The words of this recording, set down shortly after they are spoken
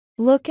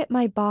Look at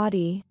my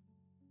body.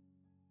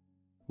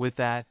 With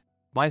that,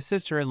 my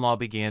sister-in-law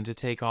began to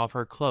take off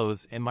her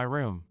clothes in my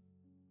room.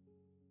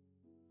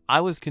 I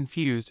was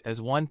confused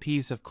as one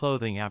piece of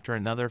clothing after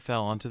another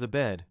fell onto the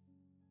bed.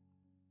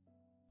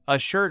 A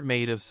shirt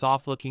made of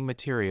soft-looking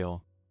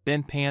material,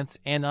 then pants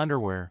and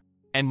underwear,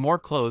 and more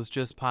clothes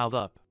just piled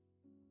up.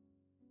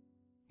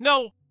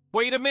 "No,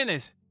 wait a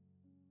minute!"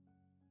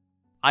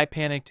 I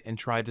panicked and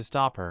tried to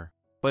stop her,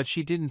 but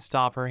she didn't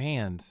stop her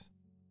hands.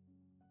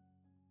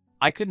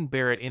 I couldn't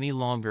bear it any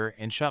longer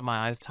and shut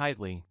my eyes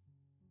tightly.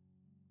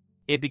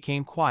 It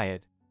became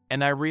quiet,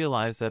 and I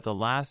realized that the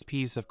last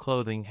piece of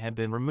clothing had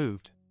been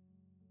removed.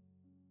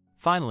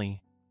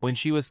 Finally, when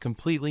she was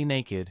completely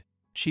naked,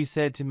 she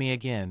said to me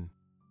again,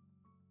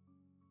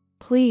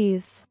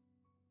 Please.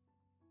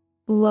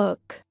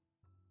 Look.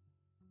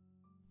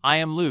 "I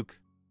am Luke,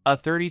 a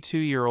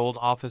 32-year-old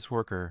office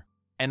worker,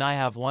 and I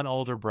have one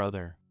older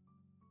brother.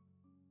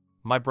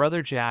 My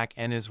brother Jack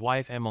and his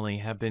wife Emily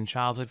have been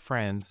childhood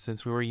friends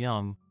since we were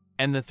young,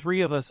 and the three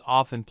of us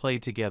often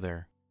played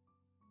together.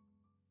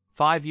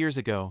 5 years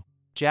ago,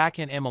 Jack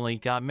and Emily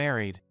got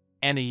married,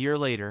 and a year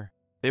later,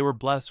 they were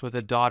blessed with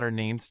a daughter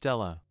named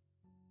Stella.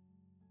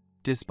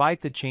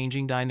 Despite the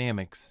changing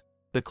dynamics,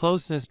 the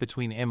closeness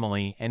between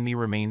Emily and me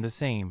remained the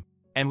same,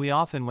 and we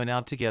often went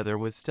out together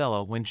with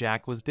Stella when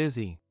Jack was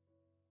busy.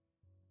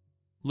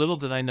 Little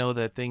did I know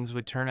that things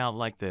would turn out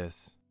like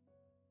this.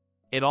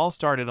 It all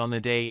started on the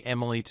day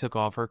Emily took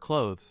off her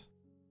clothes.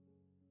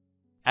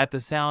 At the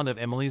sound of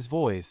Emily's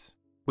voice,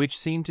 which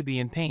seemed to be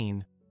in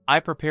pain,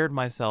 I prepared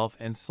myself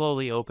and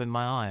slowly opened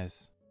my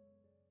eyes.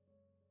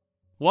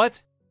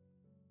 "What?"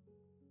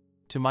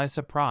 To my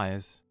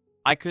surprise,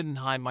 I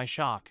couldn't hide my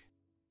shock.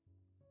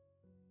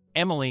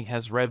 Emily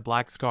has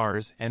red-black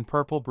scars and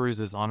purple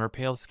bruises on her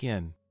pale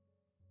skin.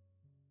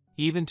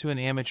 Even to an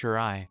amateur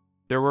eye,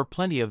 there were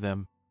plenty of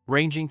them,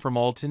 ranging from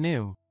old to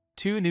new,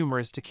 too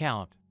numerous to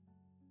count.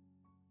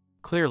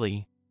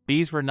 Clearly,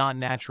 these were not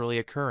naturally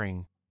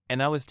occurring,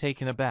 and I was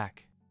taken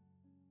aback.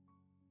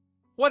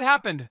 "What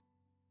happened?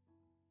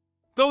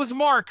 Those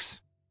marks!"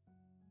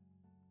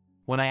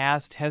 When I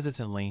asked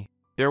hesitantly,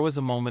 there was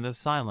a moment of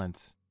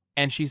silence,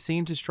 and she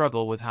seemed to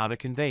struggle with how to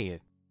convey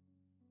it.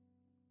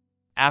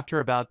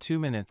 After about 2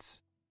 minutes,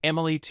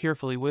 Emily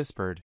tearfully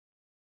whispered,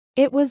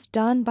 It was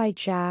done by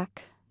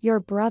Jack, your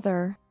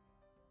brother.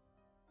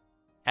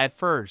 At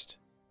first,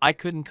 I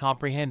couldn't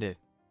comprehend it.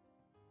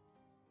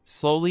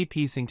 Slowly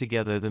piecing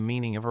together the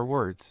meaning of her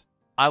words,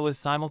 I was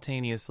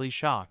simultaneously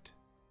shocked.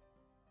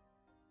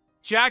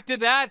 "Jack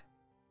did that?"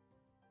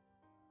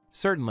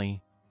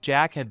 Certainly,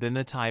 Jack had been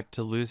the type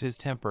to lose his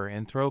temper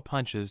and throw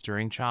punches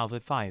during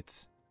childhood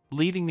fights,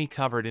 leaving me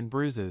covered in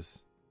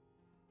bruises.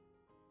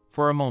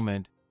 For a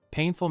moment,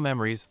 painful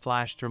memories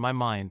flashed through my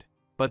mind,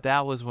 but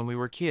that was when we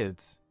were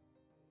kids.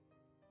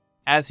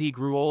 As he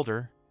grew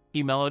older,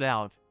 he mellowed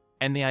out,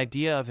 and the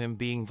idea of him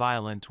being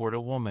violent toward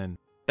a woman,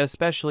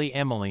 especially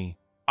Emily,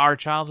 our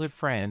childhood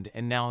friend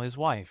and now his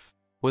wife,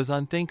 was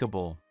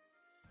unthinkable.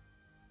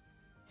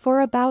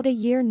 For about a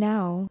year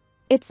now,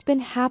 it's been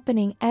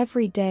happening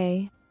every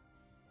day.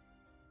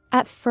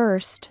 At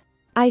first,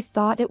 I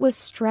thought it was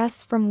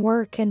stress from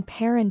work and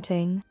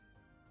parenting.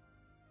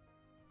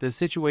 The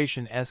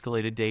situation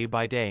escalated day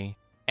by day,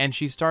 and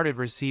she started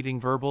receiving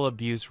verbal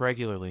abuse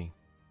regularly.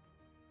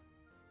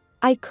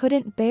 I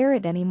couldn't bear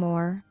it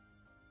anymore.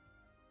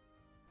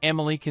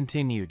 Emily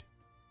continued.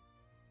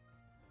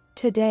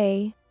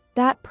 Today,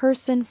 that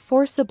person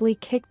forcibly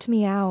kicked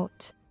me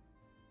out.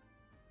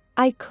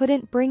 I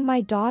couldn't bring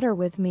my daughter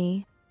with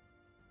me.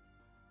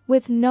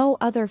 With no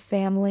other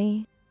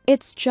family,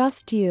 it's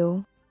just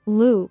you,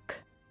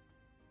 Luke.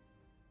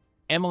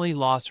 Emily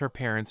lost her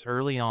parents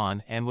early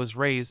on and was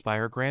raised by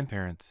her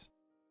grandparents.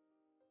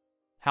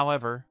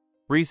 However,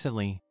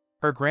 recently,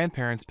 her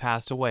grandparents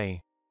passed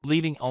away,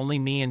 leaving only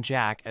me and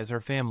Jack as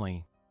her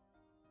family.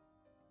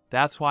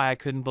 That's why I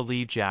couldn't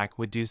believe Jack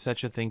would do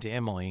such a thing to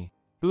Emily,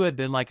 who had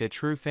been like a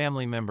true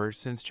family member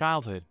since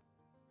childhood.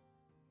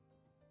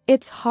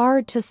 It's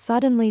hard to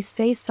suddenly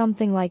say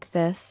something like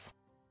this,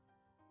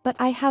 but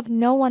I have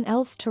no one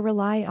else to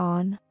rely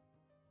on.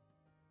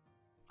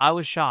 I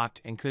was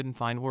shocked and couldn't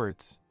find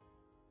words.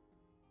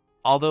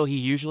 Although he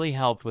usually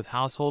helped with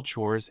household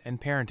chores and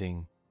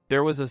parenting,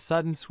 there was a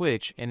sudden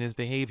switch in his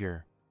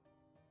behavior.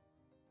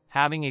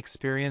 Having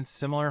experienced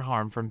similar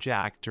harm from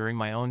Jack during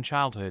my own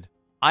childhood,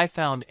 I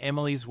found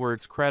Emily's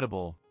words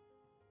credible.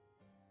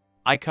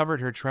 I covered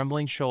her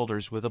trembling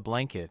shoulders with a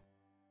blanket.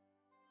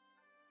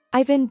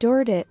 I've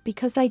endured it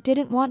because I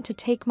didn't want to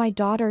take my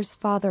daughter's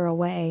father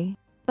away,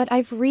 but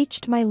I've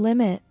reached my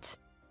limit,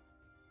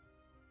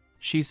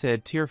 she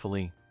said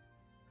tearfully.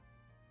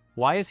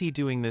 Why is he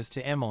doing this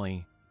to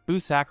Emily, who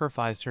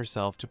sacrificed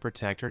herself to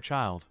protect her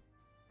child?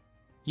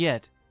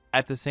 Yet,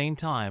 at the same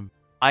time,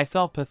 I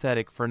felt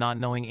pathetic for not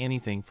knowing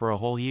anything for a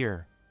whole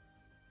year.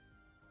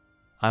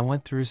 I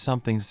went through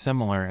something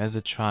similar as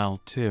a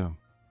child, too.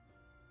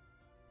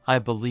 I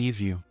believe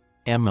you,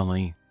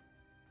 Emily.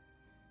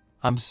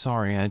 I'm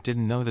sorry I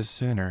didn't notice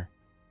sooner.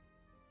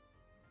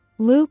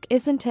 Luke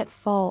isn't at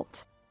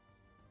fault.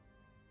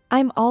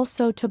 I'm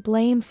also to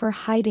blame for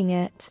hiding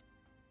it.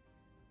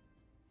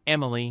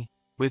 Emily,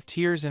 with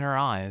tears in her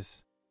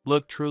eyes,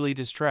 looked truly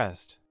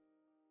distressed.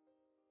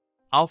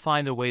 I'll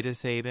find a way to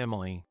save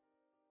Emily.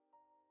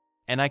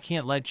 And I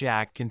can't let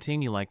Jack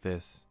continue like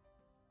this.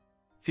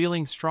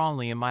 Feeling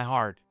strongly in my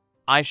heart,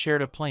 I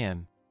shared a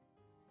plan.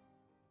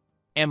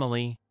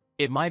 Emily,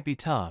 it might be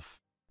tough,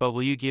 but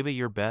will you give it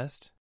your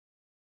best?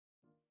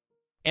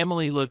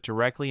 Emily looked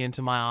directly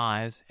into my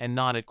eyes and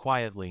nodded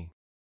quietly.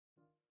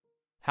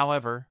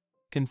 However,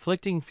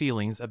 conflicting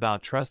feelings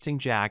about trusting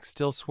Jack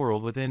still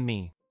swirled within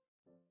me.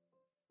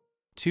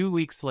 2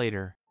 weeks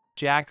later,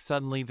 Jack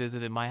suddenly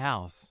visited my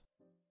house.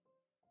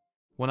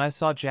 When I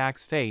saw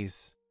Jack's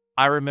face,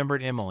 I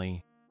remembered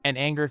Emily, and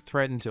anger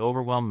threatened to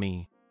overwhelm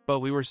me, but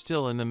we were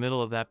still in the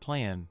middle of that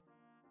plan.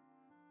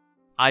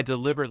 I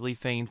deliberately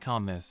feigned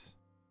calmness.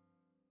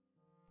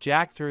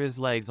 Jack threw his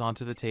legs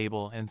onto the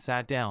table and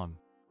sat down.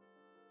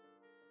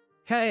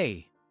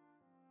 Hey!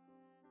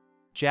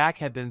 Jack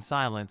had been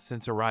silent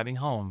since arriving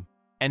home,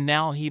 and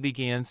now he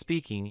began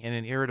speaking in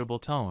an irritable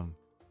tone.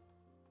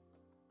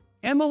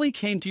 Emily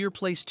came to your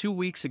place 2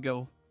 weeks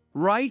ago,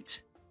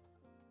 right?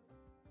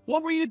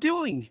 What were you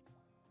doing?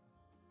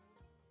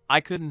 I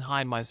couldn't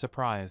hide my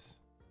surprise.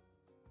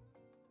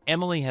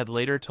 Emily had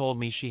later told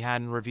me she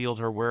hadn't revealed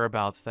her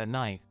whereabouts that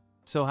night,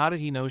 so how did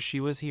he know she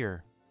was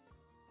here?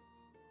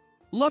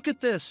 Look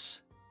at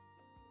this!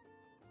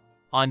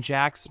 On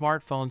Jack's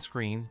smartphone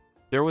screen,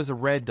 there was a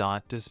red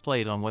dot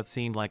displayed on what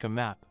seemed like a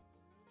map.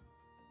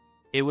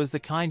 It was the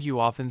kind you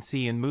often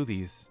see in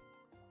movies.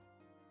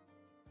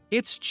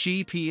 It's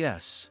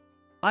GPS.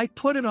 I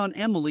put it on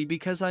Emily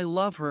because I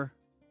love her.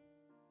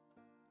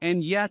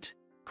 And yet,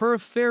 her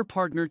affair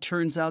partner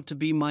turns out to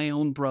be my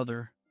own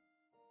brother.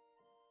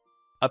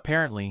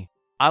 Apparently,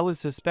 I was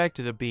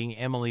suspected of being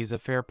Emily's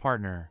affair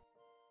partner.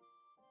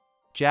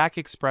 Jack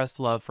expressed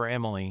love for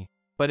Emily,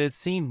 but it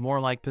seemed more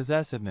like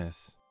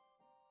possessiveness.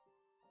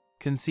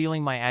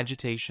 Concealing my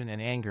agitation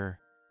and anger,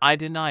 I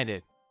denied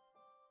it.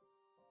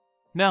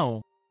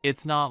 No,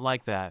 it's not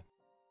like that.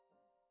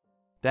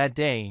 That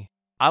day,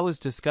 I was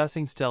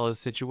discussing Stella's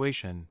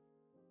situation.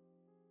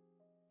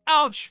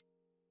 Ouch!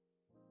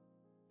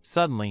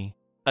 Suddenly,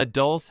 a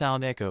dull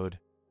sound echoed,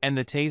 and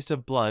the taste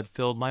of blood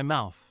filled my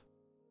mouth.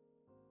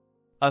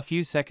 A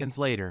few seconds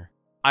later,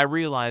 I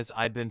realized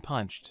I'd been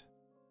punched.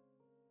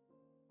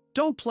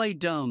 Don't play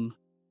dumb.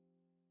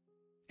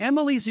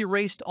 Emily's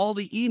erased all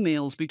the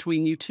emails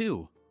between you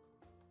two.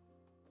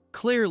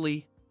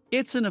 Clearly,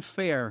 it's an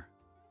affair.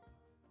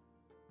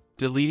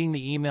 Deleting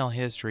the email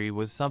history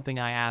was something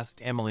I asked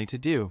Emily to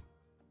do.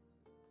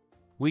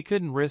 We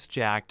couldn't risk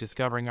Jack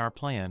discovering our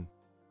plan.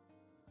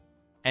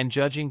 And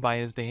judging by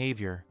his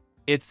behavior,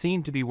 it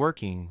seemed to be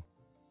working.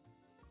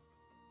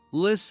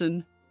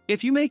 Listen,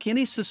 if you make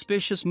any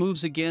suspicious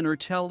moves again or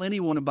tell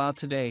anyone about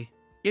today,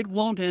 it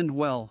won't end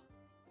well.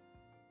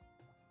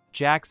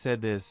 Jack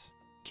said this,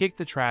 kicked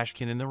the trash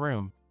can in the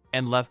room,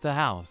 and left the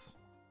house.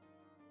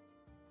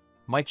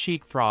 My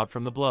cheek throbbed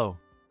from the blow.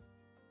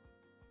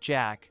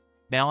 Jack,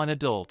 now an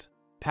adult,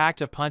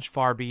 packed a punch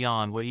far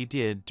beyond what he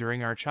did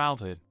during our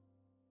childhood.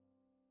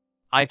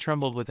 I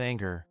trembled with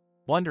anger,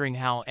 wondering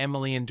how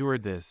Emily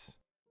endured this.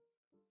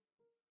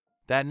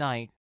 That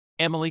night,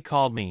 Emily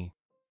called me.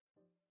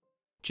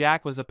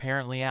 Jack was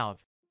apparently out,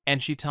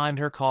 and she timed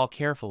her call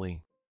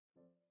carefully.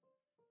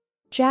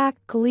 Jack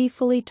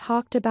gleefully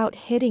talked about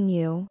hitting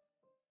you.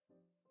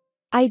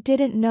 I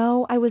didn't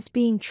know I was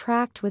being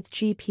tracked with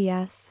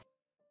GPS.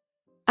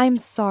 I'm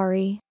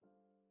sorry.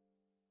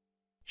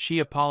 She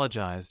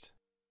apologized.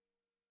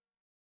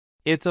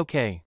 It's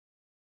okay.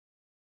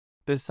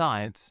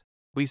 Besides,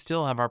 we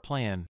still have our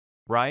plan,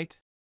 right?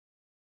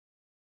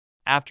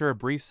 After a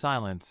brief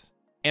silence,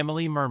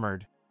 Emily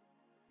murmured.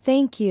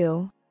 Thank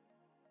you.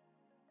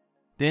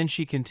 Then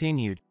she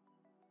continued.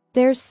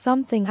 There's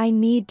something I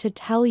need to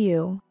tell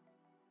you.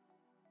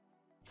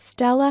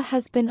 Stella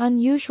has been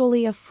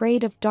unusually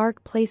afraid of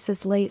dark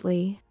places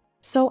lately,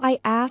 so I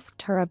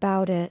asked her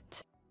about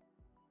it.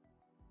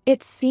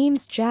 It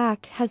seems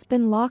Jack has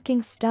been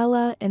locking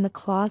Stella in the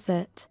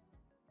closet.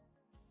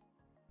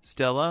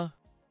 Stella?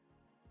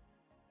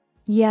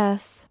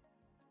 Yes.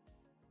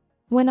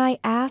 When I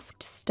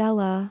asked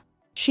Stella,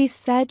 she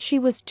said she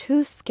was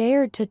too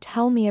scared to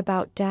tell me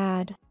about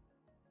Dad.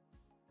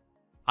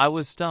 I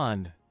was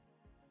stunned.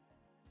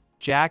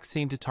 Jack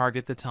seemed to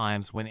target the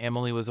times when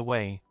Emily was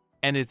away,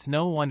 and it's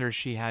no wonder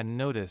she hadn't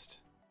noticed.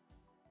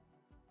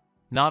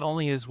 Not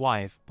only his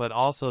wife, but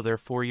also their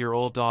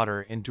 4-year-old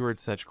daughter endured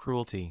such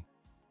cruelty.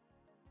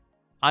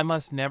 I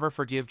must never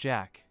forgive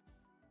Jack.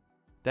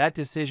 That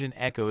decision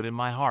echoed in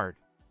my heart.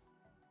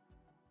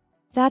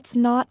 That's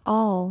not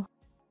all.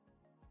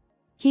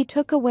 He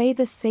took away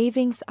the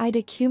savings I'd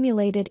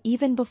accumulated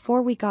even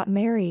before we got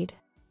married,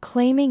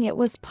 claiming it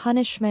was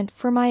punishment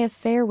for my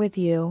affair with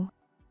you.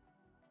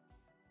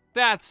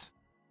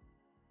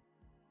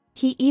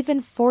 He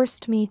even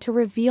forced me to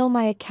reveal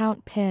my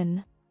account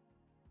PIN.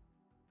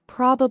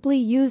 Probably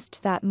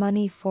used that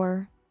money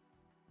for...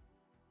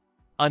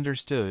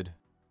 Understood.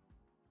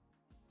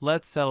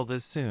 Let's settle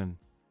this soon.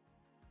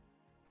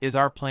 Is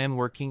our plan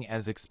working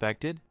as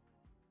expected?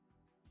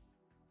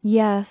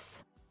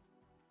 Yes.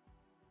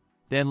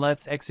 Then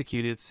let's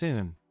execute it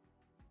soon.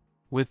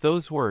 With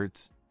those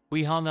words,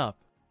 we hung up.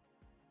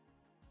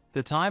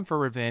 The time for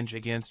revenge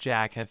against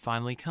Jack had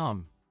finally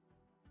come.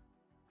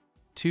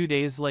 2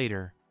 days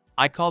later,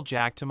 I called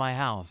Jack to my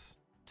house,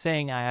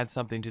 saying I had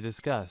something to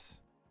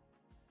discuss.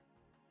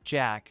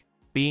 Jack,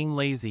 being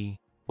lazy,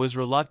 was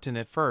reluctant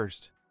at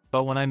first,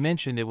 but when I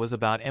mentioned it was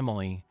about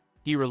Emily,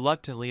 he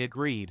reluctantly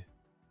agreed.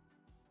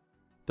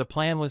 The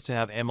plan was to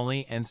have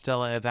Emily and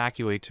Stella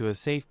evacuate to a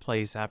safe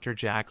place after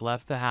Jack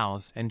left the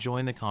house and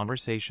join the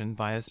conversation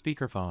via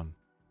speakerphone.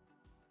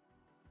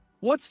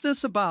 What's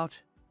this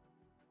about?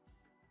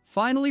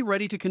 Finally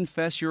ready to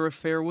confess your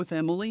affair with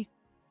Emily?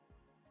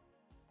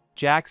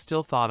 Jack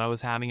still thought I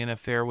was having an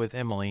affair with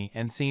Emily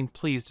and seemed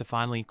pleased to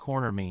finally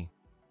corner me.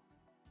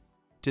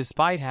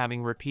 Despite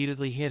having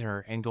repeatedly hit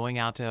her and going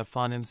out to have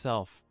fun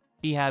himself,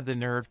 he had the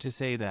nerve to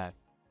say that.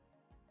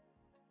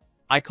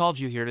 I called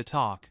you here to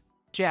talk,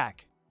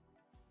 Jack.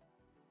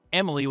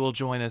 Emily will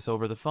join us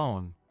over the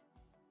phone.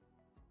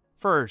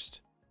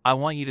 First, I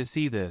want you to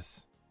see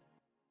this.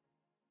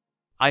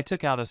 I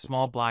took out a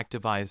small black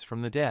device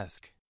from the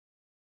desk.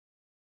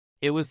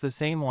 It was the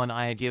same one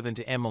I had given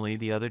to Emily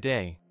the other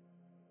day.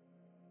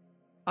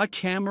 A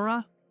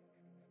camera?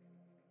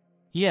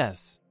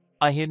 Yes,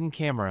 a hidden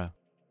camera.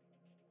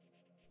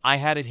 I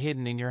had it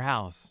hidden in your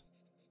house.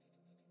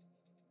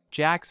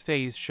 Jack's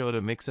face showed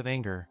a mix of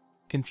anger,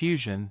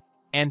 confusion,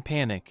 and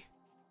panic.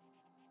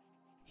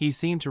 He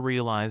seemed to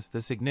realize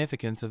the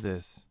significance of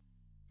this.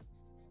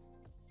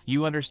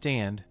 You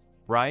understand,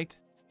 right?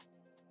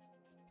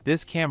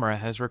 This camera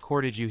has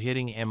recorded you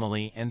hitting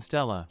Emily and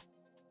Stella.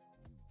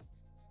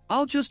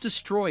 I'll just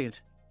destroy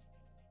it.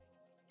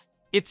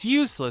 It's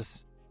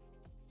useless.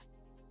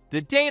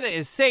 The data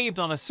is saved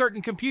on a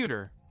certain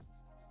computer.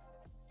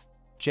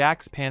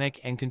 Jack's panic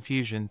and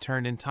confusion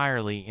turned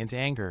entirely into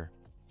anger.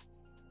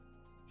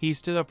 He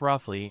stood up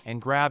roughly and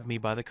grabbed me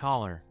by the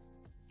collar.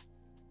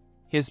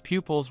 His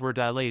pupils were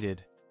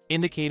dilated,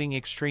 indicating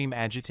extreme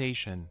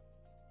agitation.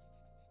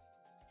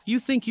 You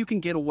think you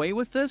can get away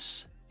with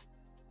this?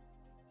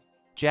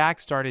 Jack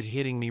started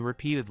hitting me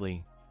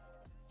repeatedly.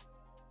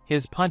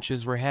 His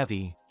punches were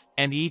heavy,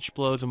 and each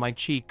blow to my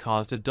cheek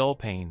caused a dull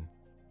pain.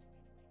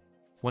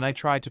 When I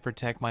tried to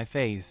protect my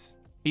face,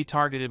 he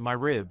targeted my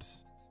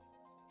ribs.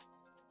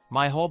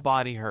 My whole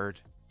body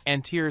hurt,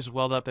 and tears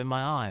welled up in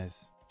my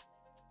eyes.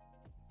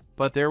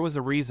 But there was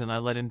a reason I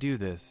let him do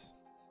this.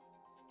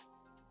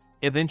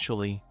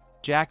 Eventually,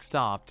 Jack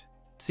stopped,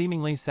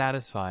 seemingly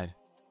satisfied.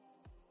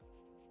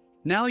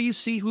 Now you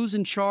see who's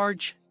in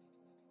charge?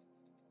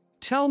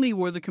 Tell me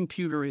where the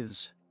computer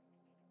is.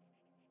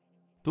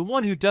 The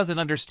one who doesn't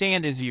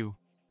understand is you,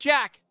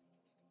 Jack!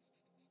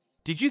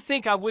 Did you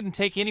think I wouldn't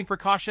take any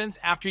precautions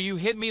after you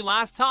hit me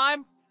last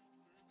time?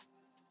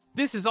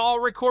 This is all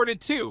recorded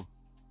too.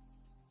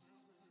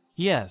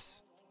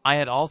 Yes, I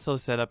had also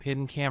set up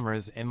hidden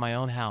cameras in my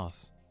own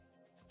house.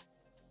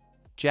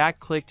 Jack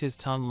clicked his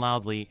tongue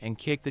loudly and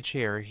kicked the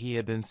chair he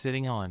had been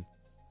sitting on.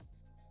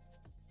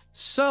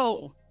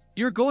 So,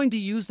 you're going to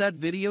use that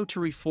video to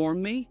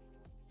reform me?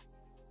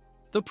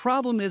 The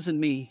problem isn't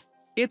me,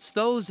 it's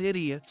those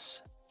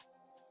idiots.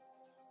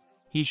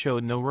 He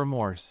showed no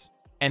remorse,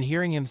 and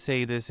hearing him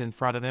say this in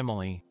front of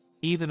Emily,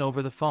 even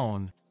over the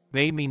phone,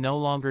 made me no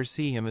longer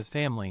see him as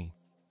family.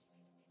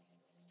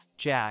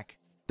 Jack,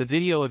 the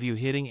video of you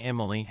hitting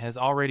Emily has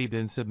already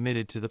been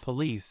submitted to the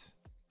police.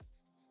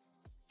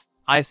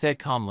 I said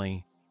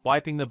calmly,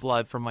 wiping the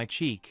blood from my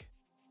cheek.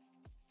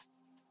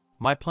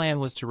 My plan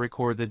was to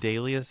record the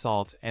daily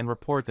assaults and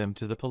report them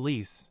to the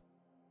police.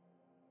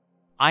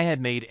 I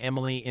had made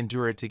Emily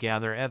endure it to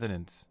gather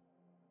evidence.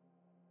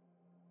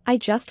 I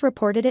just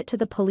reported it to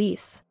the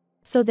police,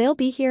 so they'll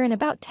be here in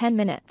about 10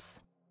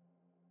 minutes.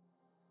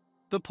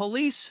 The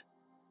police?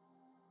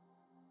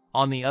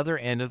 On the other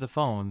end of the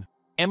phone,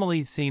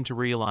 Emily seemed to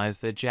realize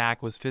that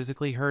Jack was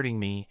physically hurting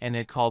me and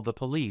had called the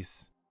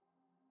police.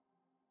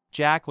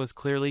 Jack was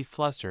clearly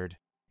flustered,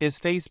 his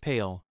face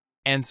pale,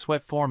 and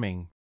sweat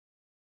forming.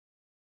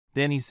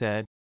 Then he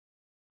said,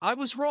 I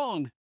was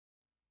wrong.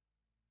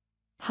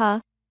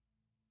 Huh?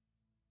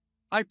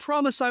 I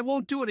promise I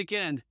won't do it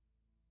again.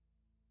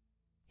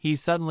 He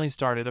suddenly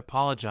started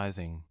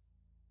apologizing.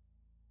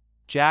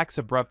 Jack's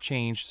abrupt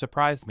change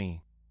surprised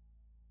me.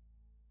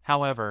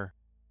 However,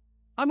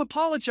 I'm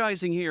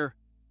apologizing here.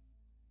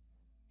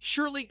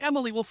 Surely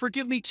Emily will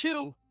forgive me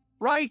too,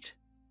 right?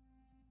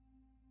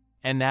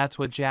 and that's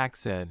what Jack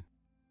said.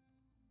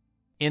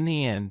 In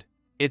the end,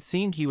 it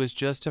seemed he was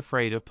just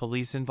afraid of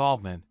police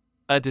involvement,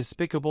 a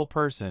despicable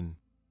person.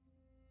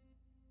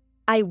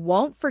 I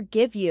won't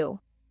forgive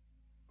you.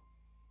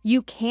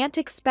 You can't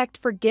expect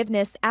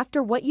forgiveness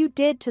after what you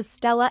did to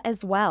Stella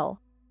as well.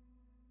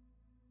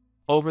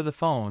 Over the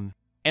phone,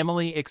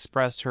 Emily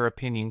expressed her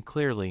opinion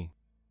clearly.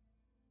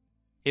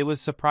 It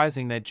was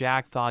surprising that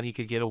Jack thought he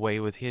could get away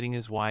with hitting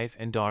his wife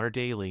and daughter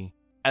daily,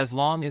 as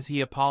long as he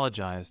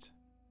apologized.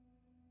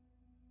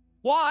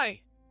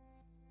 Why?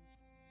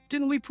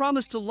 Didn't we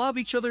promise to love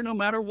each other no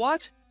matter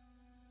what?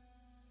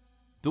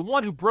 The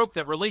one who broke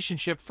that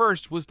relationship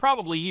first was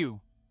probably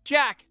you,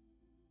 Jack.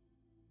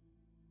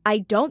 I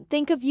don't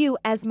think of you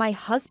as my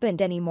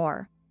husband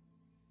anymore.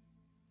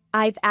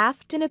 I've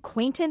asked an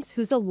acquaintance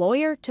who's a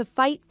lawyer to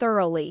fight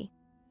thoroughly.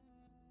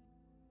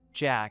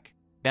 Jack,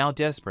 now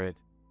desperate,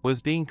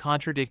 was being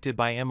contradicted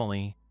by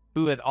Emily,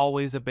 who had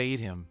always obeyed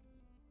him.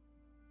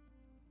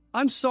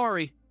 I'm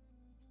sorry.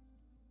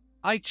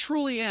 I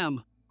truly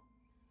am.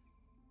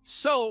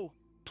 So,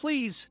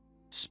 please,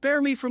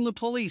 spare me from the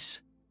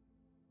police.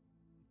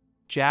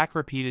 Jack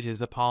repeated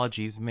his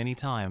apologies many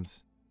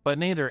times, but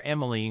neither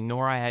Emily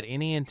nor I had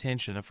any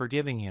intention of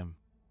forgiving him.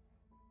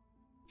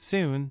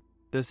 Soon,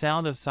 the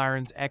sound of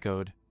sirens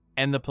echoed,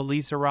 and the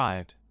police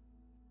arrived.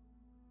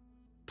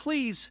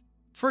 Please,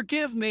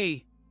 forgive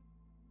me.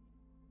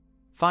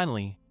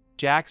 Finally,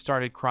 Jack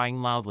started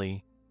crying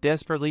loudly,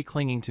 desperately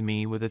clinging to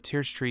me with a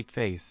tear-streaked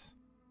face.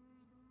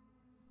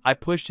 I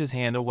pushed his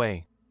hand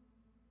away,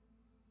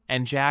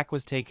 and Jack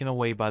was taken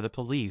away by the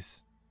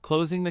police,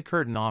 closing the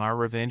curtain on our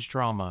revenge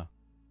drama.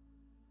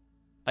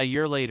 A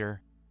year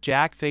later,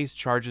 Jack faced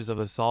charges of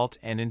assault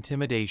and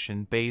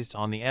intimidation based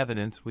on the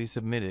evidence we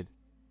submitted.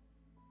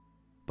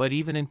 But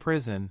even in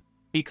prison,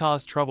 he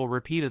caused trouble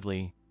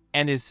repeatedly,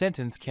 and his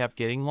sentence kept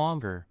getting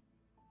longer.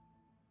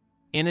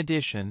 In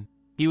addition,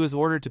 he was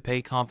ordered to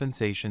pay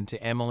compensation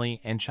to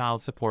Emily and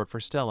child support for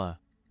Stella,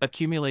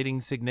 accumulating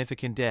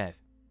significant debt.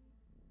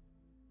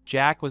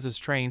 Jack was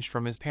estranged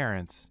from his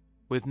parents,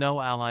 with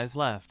no allies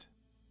left.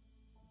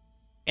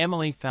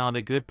 Emily found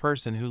a good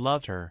person who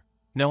loved her,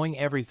 knowing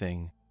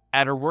everything,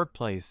 at her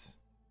workplace.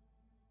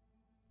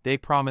 They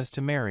promised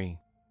to marry.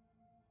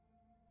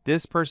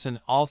 This person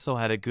also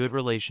had a good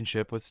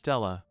relationship with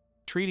Stella,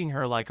 treating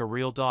her like a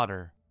real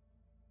daughter.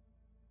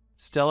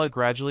 Stella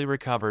gradually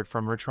recovered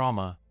from her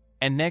trauma,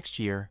 and next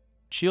year,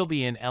 she'll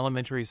be in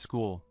elementary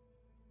school.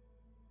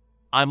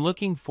 I'm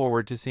looking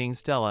forward to seeing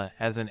Stella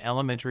as an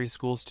elementary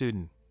school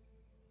student.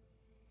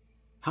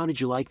 How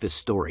did you like this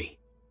story?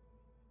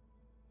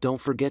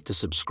 Don't forget to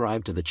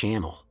subscribe to the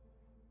channel.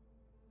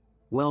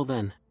 Well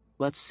then,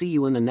 let's see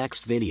you in the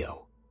next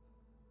video.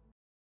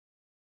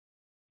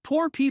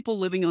 Poor people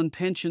living on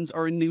pensions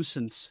are a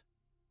nuisance.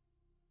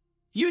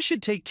 You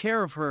should take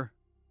care of her.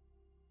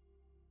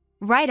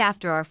 Right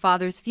after our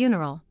father's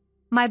funeral,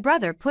 my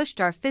brother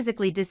pushed our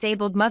physically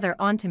disabled mother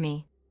onto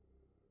me.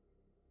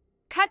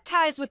 Cut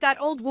ties with that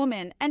old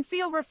woman and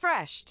feel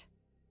refreshed.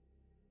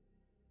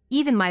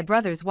 Even my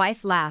brother's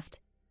wife laughed,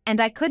 and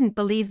I couldn't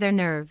believe their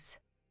nerves.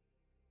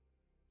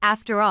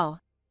 After all,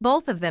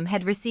 both of them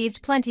had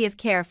received plenty of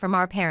care from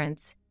our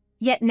parents,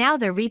 yet now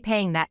they're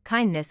repaying that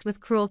kindness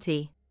with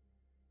cruelty.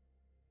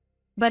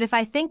 But if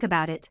I think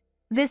about it,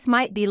 this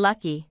might be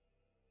lucky.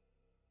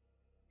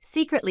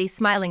 Secretly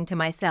smiling to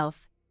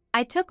myself,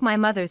 I took my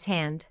mother's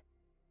hand.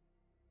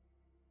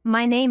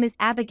 My name is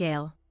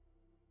Abigail.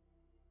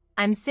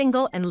 I'm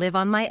single and live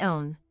on my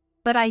own,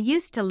 but I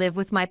used to live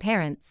with my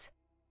parents.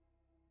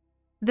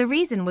 The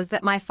reason was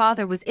that my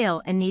father was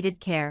ill and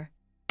needed care,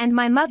 and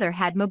my mother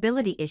had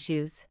mobility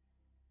issues.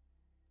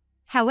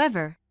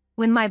 However,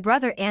 when my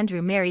brother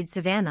Andrew married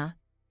Savannah,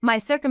 my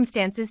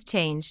circumstances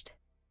changed.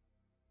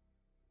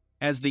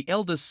 As the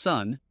eldest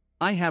son,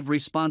 I have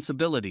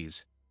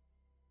responsibilities.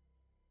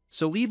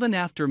 So even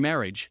after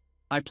marriage,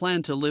 I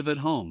plan to live at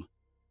home.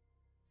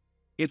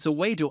 It's a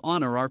way to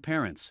honor our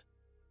parents.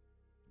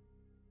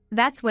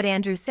 That's what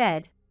Andrew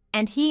said,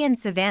 and he and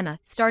Savannah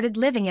started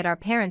living at our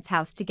parents'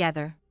 house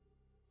together.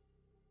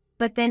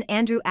 But then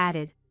Andrew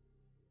added,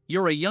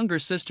 You're a younger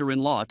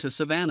sister-in-law to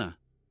Savannah.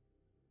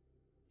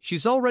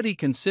 She's already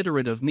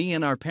considerate of me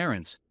and our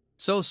parents,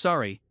 so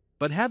sorry,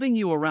 but having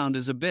you around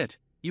is a bit,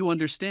 you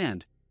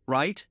understand,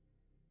 right?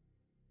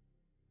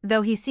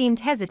 Though he seemed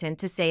hesitant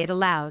to say it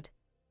aloud,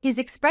 his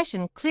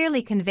expression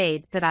clearly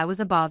conveyed that I was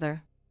a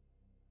bother.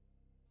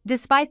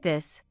 Despite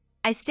this,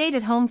 I stayed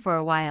at home for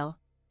a while,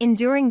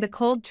 enduring the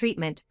cold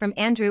treatment from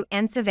Andrew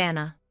and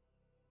Savannah.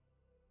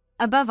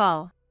 Above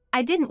all,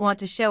 I didn't want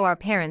to show our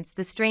parents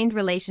the strained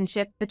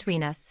relationship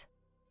between us.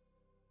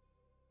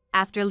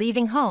 After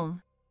leaving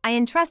home, I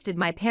entrusted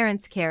my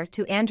parents' care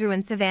to Andrew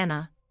and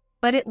Savannah,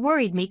 but it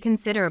worried me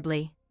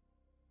considerably.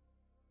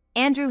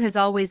 Andrew has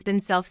always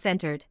been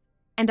self-centered,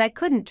 and I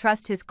couldn't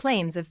trust his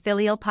claims of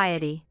filial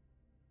piety.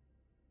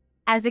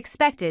 As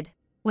expected,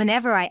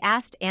 whenever I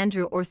asked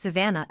Andrew or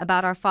Savannah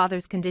about our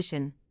father's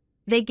condition,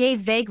 they gave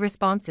vague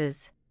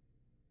responses.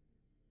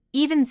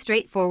 Even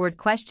straightforward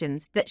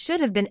questions that should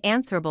have been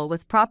answerable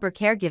with proper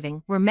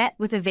caregiving were met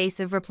with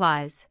evasive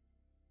replies.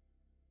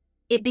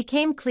 It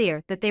became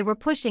clear that they were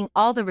pushing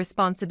all the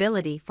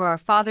responsibility for our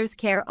father's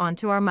care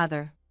onto our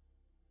mother.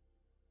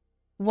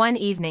 One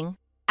evening,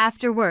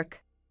 after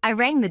work, I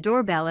rang the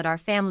doorbell at our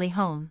family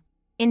home,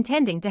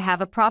 intending to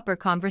have a proper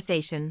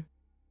conversation.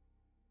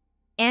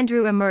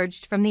 Andrew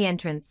emerged from the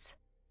entrance.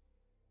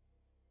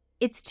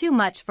 It's too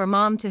much for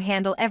Mom to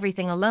handle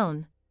everything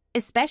alone,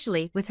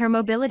 especially with her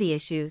mobility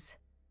issues.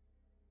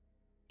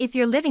 If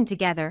you're living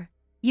together,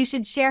 you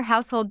should share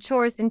household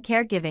chores and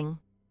caregiving.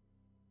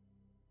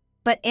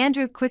 But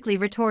Andrew quickly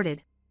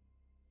retorted,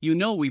 You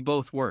know we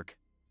both work.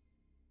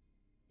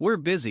 We're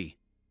busy.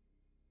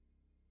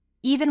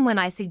 Even when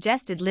I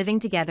suggested living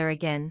together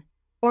again,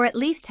 or at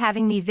least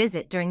having me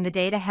visit during the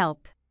day to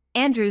help,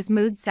 Andrew's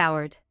mood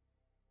soured.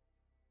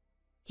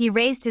 He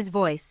raised his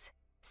voice,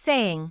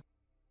 saying,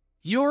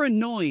 You're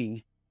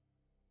annoying.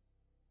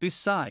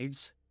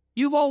 Besides,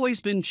 you've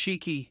always been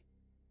cheeky.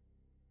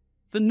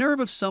 The nerve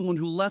of someone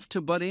who left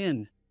to butt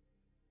in.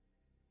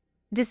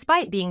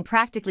 Despite being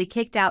practically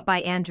kicked out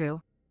by Andrew,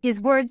 his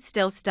words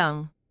still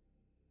stung.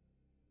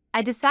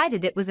 I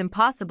decided it was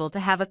impossible to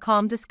have a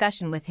calm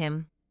discussion with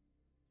him.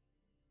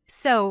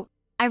 So,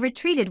 I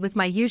retreated with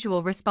my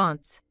usual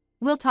response,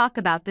 "We'll talk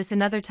about this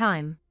another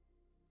time."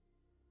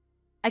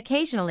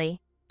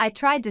 Occasionally, I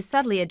tried to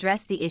subtly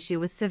address the issue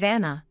with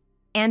Savannah,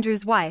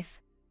 Andrew's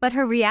wife, but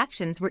her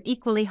reactions were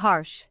equally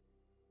harsh.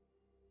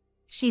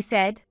 She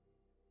said,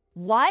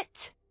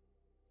 What?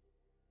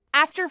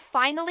 After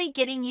finally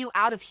getting you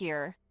out of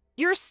here,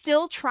 you're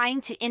still trying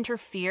to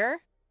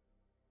interfere?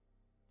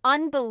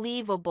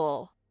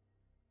 Unbelievable.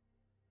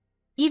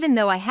 Even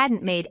though I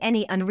hadn't made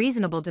any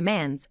unreasonable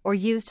demands or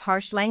used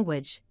harsh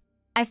language,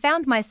 I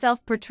found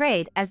myself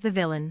portrayed as the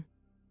villain.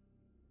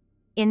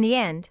 In the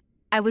end,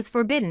 I was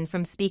forbidden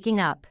from speaking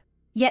up,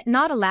 yet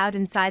not allowed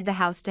inside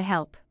the house to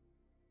help.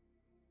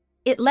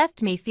 It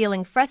left me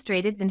feeling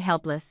frustrated and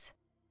helpless.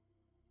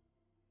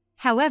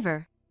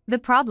 However, the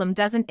problem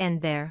doesn't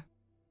end there.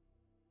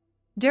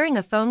 During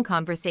a phone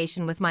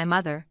conversation with my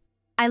mother,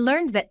 I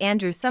learned that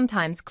Andrew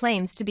sometimes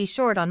claims to be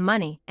short on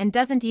money and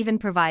doesn't even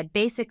provide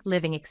basic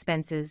living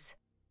expenses.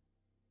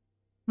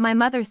 My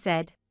mother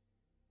said,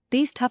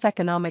 These tough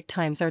economic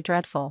times are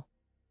dreadful.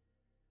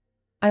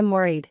 I'm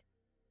worried.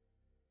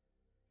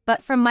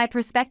 But from my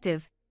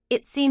perspective,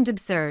 it seemed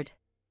absurd.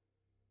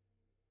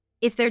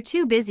 If they're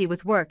too busy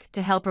with work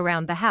to help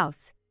around the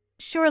house,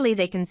 surely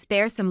they can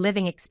spare some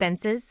living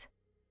expenses?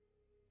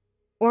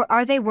 Or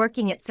are they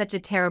working at such a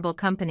terrible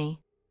company?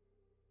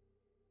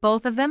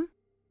 Both of them?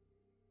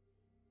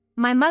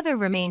 My mother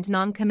remained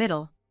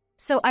non-committal,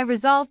 so I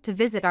resolved to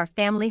visit our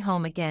family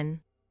home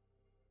again.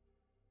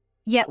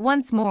 Yet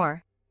once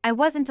more, I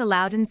wasn't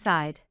allowed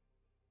inside.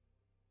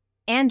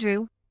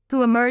 Andrew,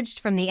 who emerged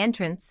from the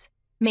entrance,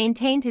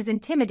 maintained his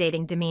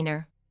intimidating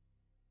demeanor.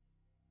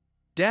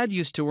 Dad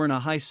used to earn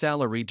a high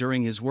salary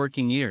during his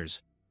working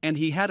years, and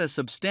he had a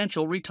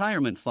substantial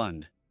retirement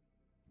fund.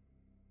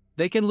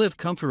 They can live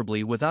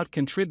comfortably without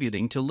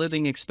contributing to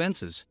living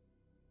expenses,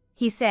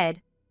 He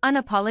said,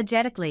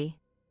 unapologetically.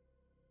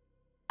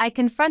 I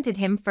confronted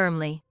him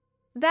firmly.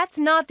 That's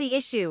not the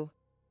issue.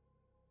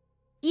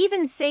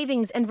 Even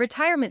savings and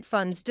retirement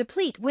funds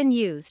deplete when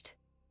used.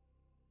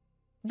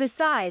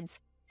 Besides,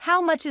 how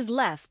much is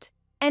left,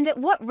 and at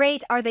what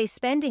rate are they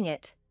spending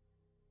it?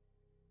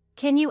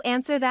 Can you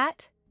answer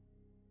that?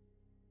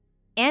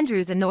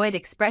 Andrew's annoyed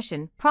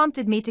expression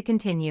prompted me to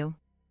continue.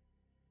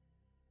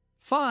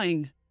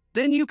 Fine,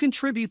 then you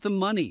contribute the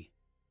money.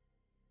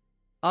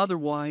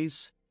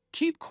 Otherwise,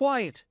 keep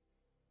quiet.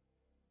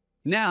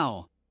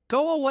 Now,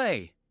 go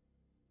away.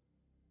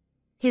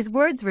 His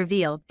words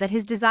revealed that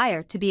his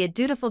desire to be a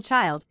dutiful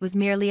child was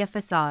merely a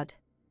facade.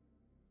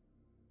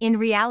 In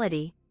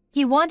reality,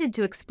 he wanted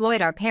to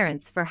exploit our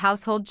parents for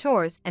household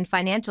chores and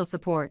financial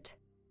support.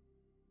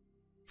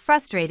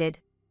 Frustrated,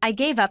 I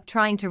gave up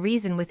trying to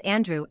reason with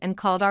Andrew and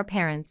called our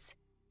parents,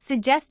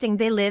 suggesting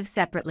they live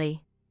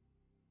separately.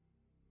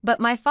 But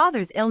my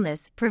father's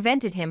illness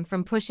prevented him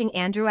from pushing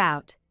Andrew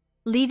out,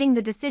 leaving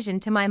the decision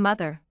to my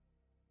mother.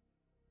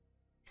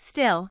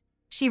 Still,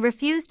 she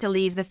refused to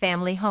leave the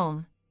family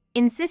home,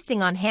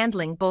 insisting on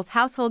handling both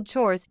household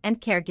chores and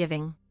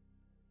caregiving.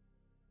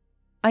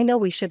 I know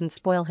we shouldn't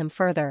spoil him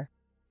further,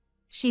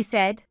 She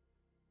said,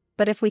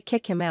 but if we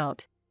kick him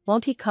out,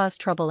 won't he cause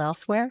trouble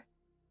elsewhere?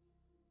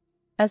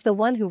 As the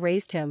one who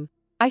raised him,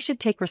 I should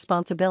take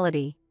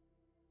responsibility.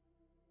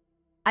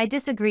 I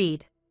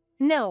disagreed.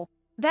 No,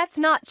 that's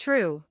not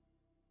true.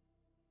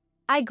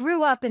 I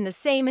grew up in the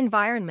same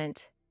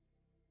environment.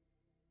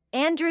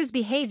 Andrew's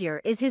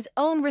behavior is his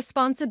own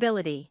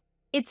responsibility.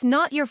 It's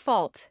not your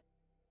fault.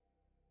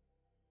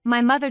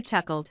 My mother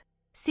chuckled,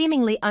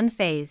 seemingly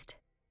unfazed.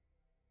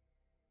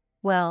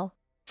 Well,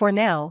 for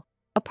now,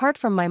 apart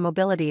from my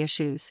mobility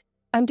issues,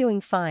 I'm doing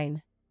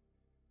fine.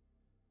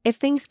 If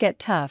things get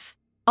tough,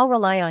 I'll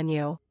rely on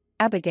you,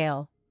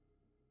 Abigail.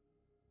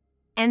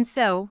 And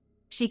so,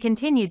 she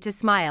continued to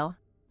smile,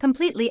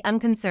 completely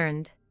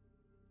unconcerned.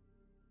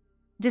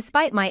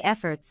 Despite my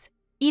efforts,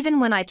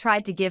 even when I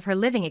tried to give her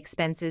living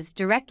expenses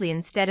directly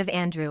instead of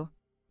Andrew,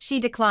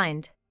 she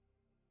declined.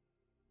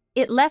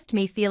 It left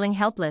me feeling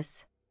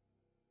helpless.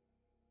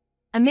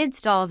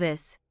 Amidst all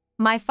this,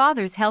 my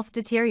father's health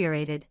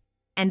deteriorated,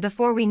 and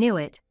before we knew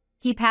it,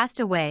 he passed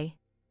away.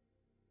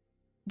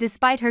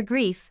 Despite her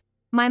grief,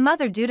 my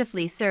mother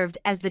dutifully served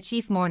as the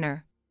chief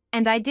mourner,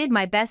 and I did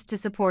my best to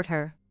support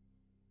her.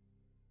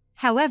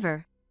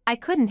 However, I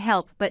couldn't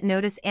help but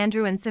notice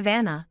Andrew and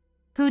Savannah,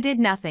 who did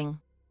nothing.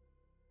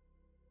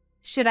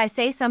 Should I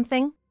say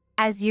something,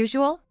 as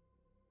usual?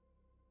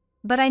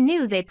 But I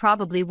knew they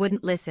probably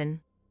wouldn't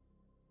listen.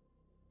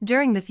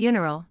 During the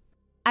funeral,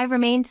 I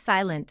remained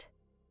silent.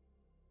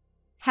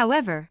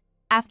 However,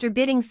 after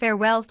bidding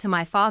farewell to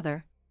my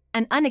father,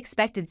 an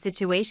unexpected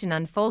situation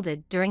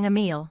unfolded during a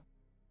meal.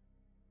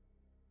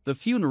 The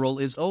funeral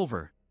is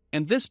over,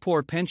 and this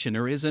poor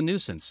pensioner is a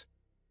nuisance.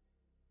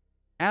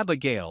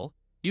 Abigail,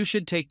 you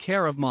should take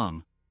care of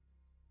Mom.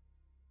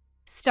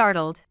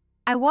 Startled,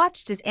 I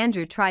watched as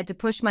Andrew tried to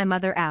push my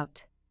mother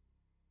out.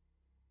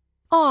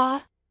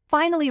 Aw,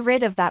 finally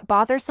rid of that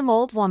bothersome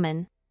old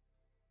woman.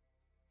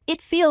 It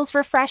feels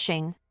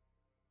refreshing.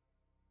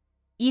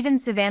 Even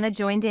Savannah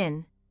joined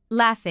in,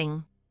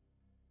 laughing.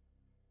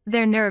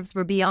 Their nerves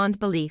were beyond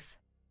belief.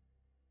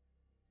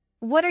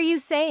 What are you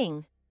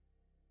saying?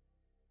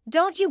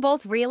 Don't you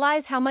both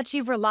realize how much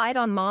you've relied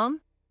on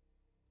Mom?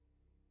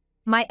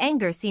 My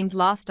anger seemed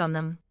lost on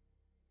them.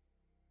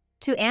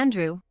 To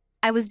Andrew,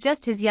 I was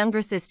just his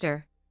younger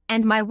sister,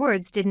 and my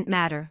words didn't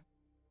matter.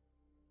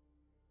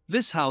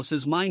 This house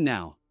is mine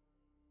now.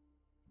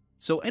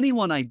 So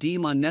anyone I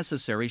deem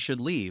unnecessary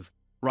should leave,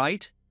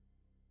 right?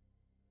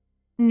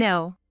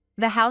 No,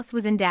 the house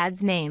was in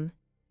Dad's name,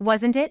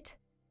 wasn't it?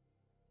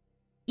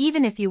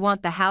 Even if you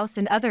want the house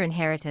and other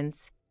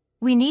inheritance,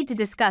 we need to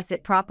discuss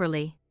it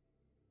properly.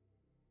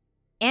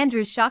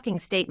 Andrew's shocking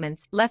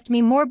statements left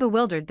me more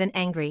bewildered than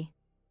angry.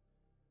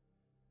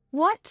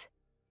 What?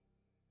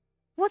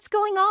 What's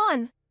going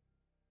on?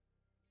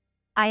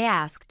 I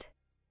asked.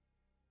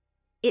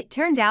 It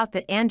turned out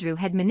that Andrew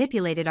had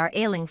manipulated our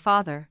ailing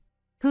father,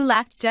 who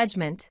lacked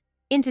judgment,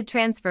 into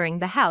transferring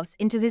the house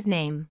into his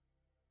name.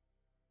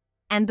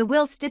 And the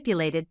will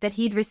stipulated that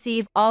he'd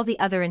receive all the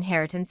other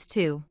inheritance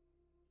too.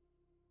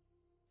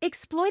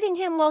 Exploiting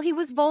him while he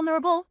was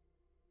vulnerable?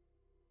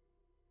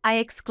 I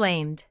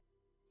exclaimed.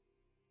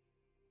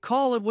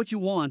 Call it what you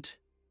want.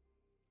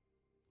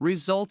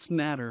 Results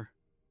matter.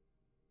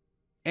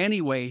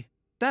 Anyway,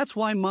 that's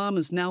why Mom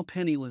is now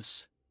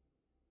penniless.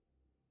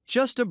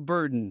 Just a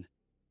burden.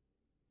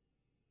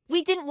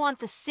 We didn't want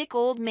the sick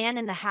old man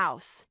in the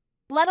house,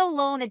 let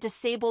alone a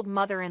disabled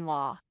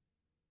mother-in-law.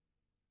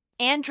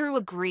 Andrew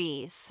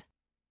agrees.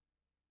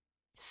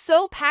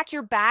 So pack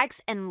your bags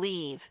and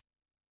leave.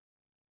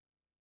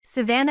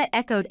 Savannah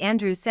echoed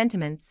Andrew's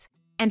sentiments,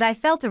 and I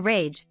felt a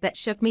rage that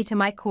shook me to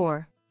my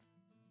core.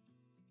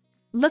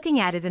 Looking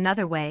at it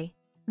another way,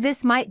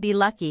 this might be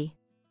lucky.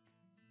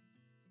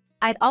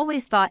 I'd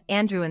always thought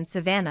Andrew and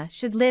Savannah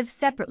should live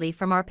separately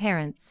from our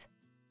parents.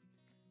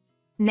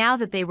 Now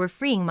that they were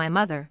freeing my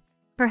mother,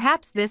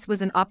 perhaps this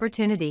was an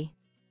opportunity.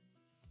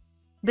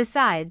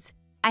 Besides,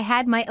 I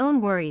had my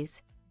own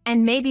worries,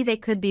 and maybe they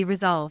could be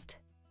resolved.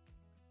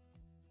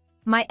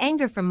 My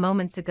anger from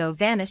moments ago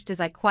vanished as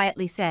I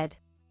quietly said,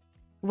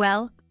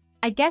 "Well,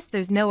 I guess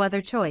there's no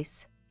other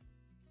choice."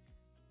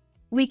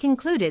 We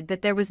concluded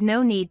that there was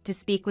no need to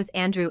speak with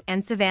Andrew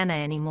and Savannah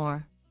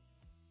anymore.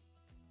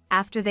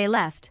 After they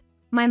left,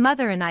 my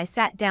mother and I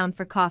sat down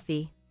for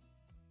coffee.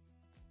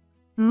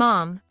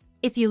 "Mom,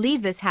 if you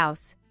leave this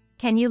house,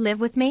 can you live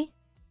with me?"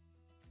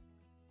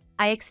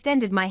 I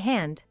extended my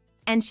hand,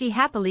 and she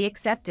happily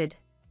accepted.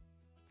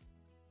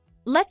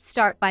 Let's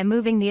start by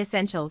moving the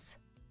essentials.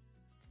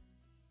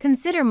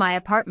 Consider my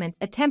apartment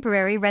a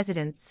temporary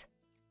residence.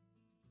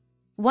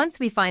 Once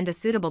we find a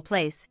suitable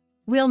place,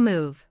 we'll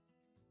move.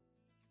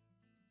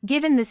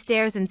 Given the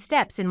stairs and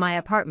steps in my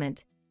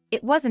apartment,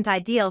 it wasn't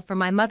ideal for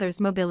my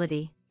mother's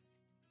mobility.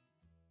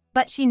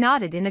 But she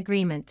nodded in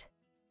agreement.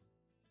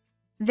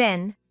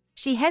 Then,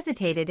 she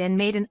hesitated and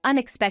made an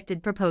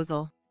unexpected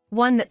proposal,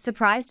 one that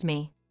surprised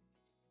me.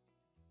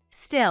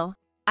 Still,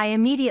 I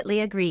immediately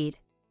agreed,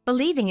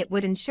 believing it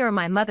would ensure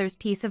my mother's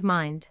peace of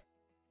mind.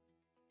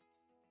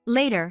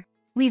 Later,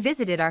 we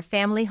visited our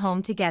family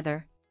home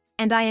together,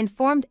 and I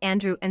informed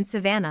Andrew and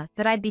Savannah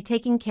that I'd be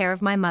taking care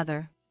of my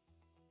mother.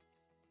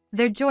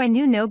 Their joy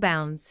knew no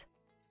bounds.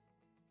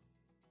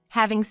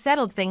 Having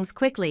settled things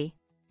quickly,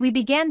 we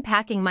began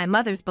packing my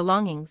mother's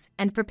belongings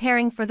and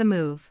preparing for the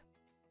move.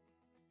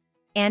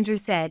 Andrew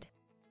said,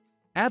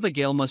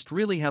 Abigail must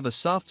really have a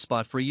soft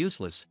spot for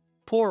useless,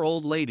 poor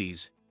old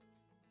ladies.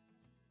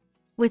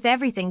 With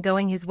everything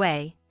going his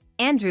way,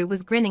 Andrew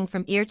was grinning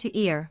from ear to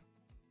ear.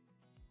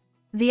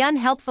 The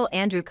unhelpful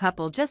Andrew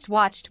couple just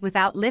watched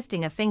without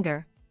lifting a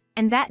finger,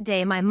 and that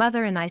day my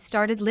mother and I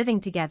started living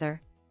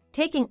together,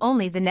 taking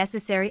only the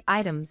necessary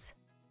items.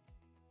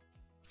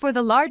 For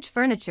the large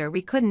furniture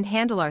we couldn't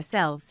handle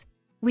ourselves,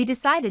 we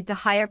decided to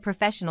hire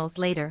professionals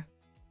later.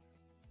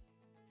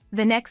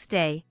 The next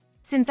day,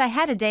 since I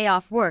had a day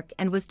off work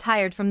and was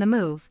tired from the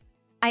move,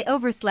 I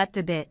overslept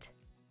a bit.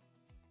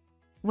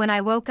 When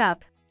I woke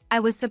up, I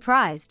was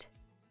surprised.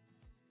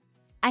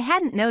 I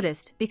hadn't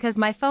noticed because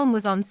my phone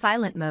was on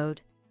silent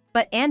mode,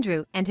 but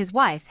Andrew and his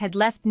wife had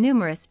left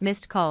numerous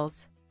missed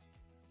calls.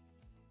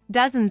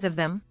 Dozens of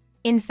them,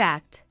 in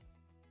fact.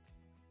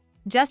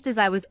 Just as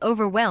I was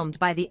overwhelmed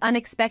by the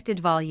unexpected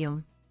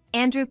volume,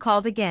 Andrew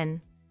called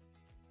again.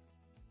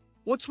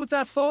 What's with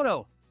that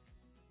photo?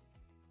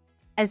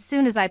 As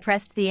soon as I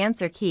pressed the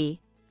answer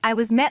key, I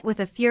was met with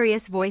a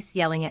furious voice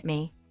yelling at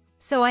me,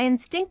 so I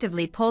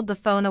instinctively pulled the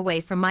phone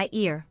away from my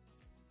ear.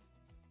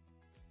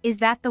 Is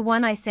that the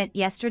one I sent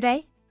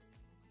yesterday?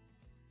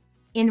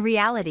 In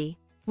reality,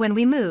 When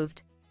we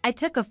moved, I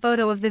took a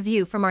photo of the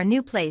view from our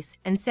new place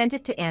and sent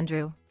it to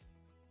Andrew.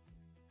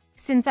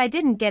 Since I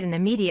didn't get an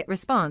immediate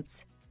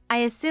response, I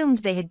assumed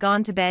they had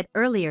gone to bed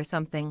early or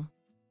something.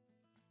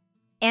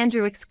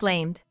 Andrew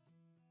exclaimed,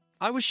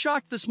 I was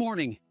shocked this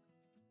morning.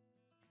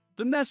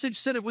 The message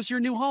said it was your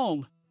new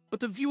home,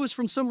 but the view is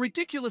from some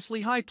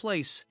ridiculously high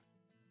place.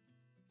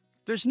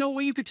 There's no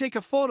way you could take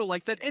a photo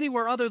like that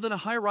anywhere other than a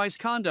high-rise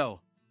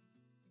condo.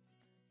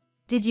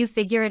 Did you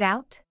figure it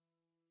out?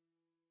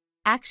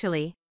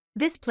 Actually,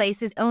 this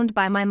place is owned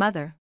by my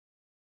mother.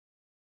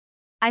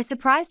 I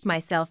surprised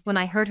myself when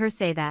I heard her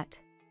say that.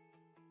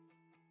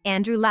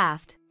 Andrew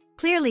laughed,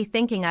 clearly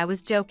thinking I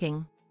was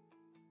joking.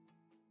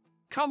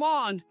 Come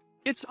on,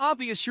 it's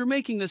obvious you're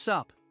making this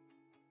up.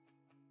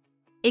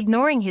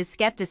 Ignoring his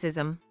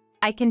skepticism,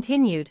 I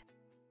continued.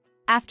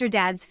 After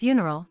Dad's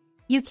funeral,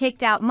 you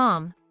kicked out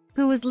Mom,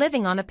 who was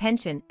living on a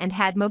pension and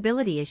had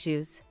mobility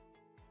issues.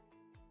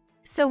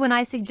 So when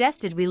I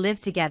suggested we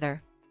live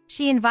together,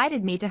 she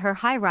invited me to her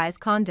high-rise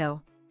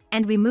condo,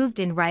 and we moved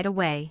in right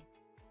away.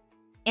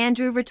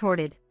 Andrew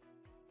retorted,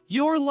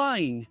 You're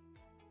lying.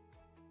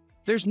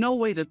 There's no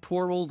way that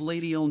poor old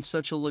lady owns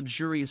such a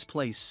luxurious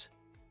place.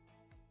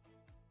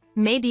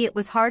 Maybe it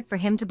was hard for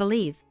him to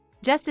believe,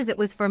 just as it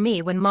was for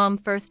me when Mom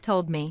first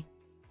told me.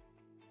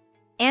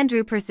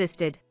 Andrew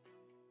persisted.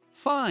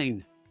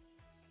 Fine.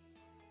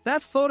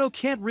 That photo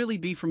can't really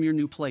be from your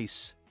new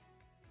place.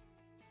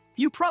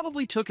 You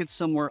probably took it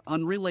somewhere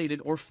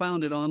unrelated or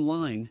found it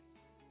online.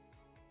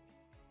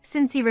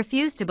 Since he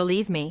refused to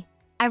believe me,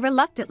 I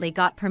reluctantly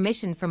got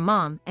permission from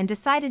Mom and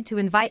decided to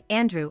invite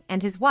Andrew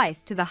and his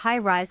wife to the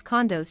high-rise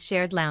condo's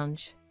shared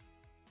lounge.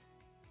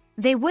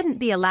 They wouldn't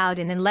be allowed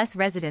in unless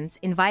residents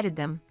invited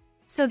them,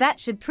 so that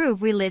should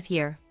prove we live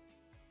here.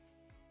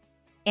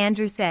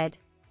 Andrew said,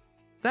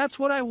 That's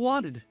what I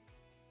wanted.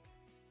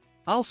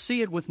 I'll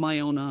see it with my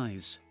own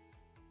eyes.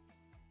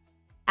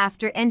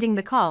 After ending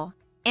the call,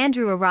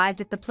 Andrew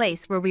arrived at the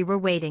place where we were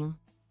waiting.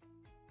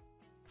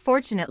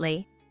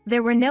 Fortunately,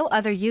 there were no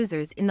other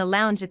users in the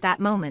lounge at that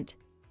moment,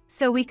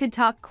 so we could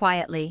talk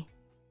quietly.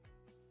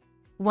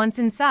 Once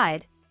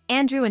inside,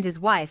 Andrew and his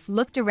wife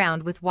looked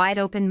around with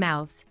wide-open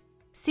mouths,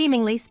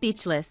 seemingly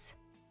speechless.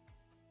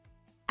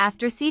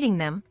 After seating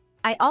them,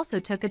 I also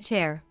took a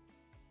chair.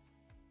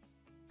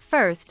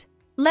 First,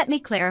 let me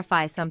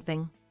clarify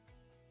something.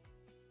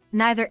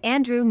 Neither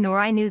Andrew nor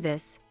I knew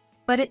this,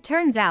 but it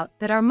turns out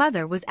that our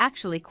mother was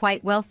actually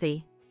quite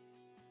wealthy.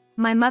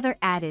 My mother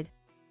added,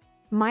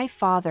 My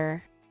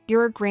father,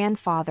 your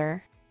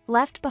grandfather,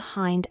 left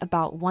behind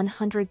about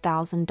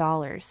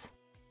 $100,000.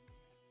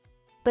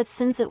 But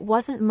since it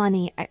wasn't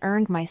money I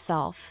earned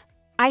myself,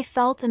 I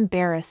felt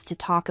embarrassed to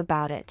talk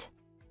about it.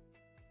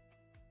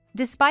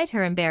 Despite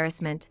her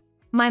embarrassment,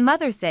 my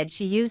mother said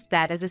she used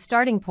that as a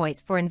starting point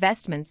for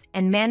investments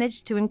and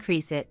managed to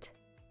increase it.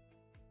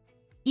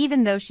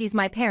 Even though she's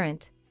my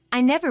parent, I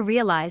never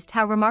realized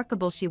how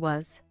remarkable she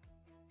was.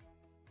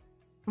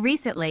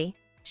 Recently,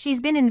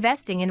 she's been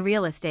investing in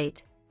real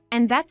estate,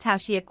 and that's how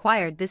she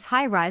acquired this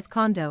high-rise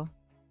condo.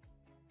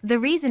 The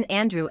reason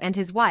Andrew and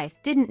his wife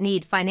didn't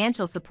need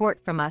financial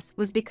support from us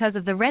was because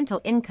of the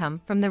rental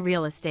income from the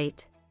real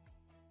estate.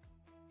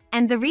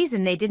 And the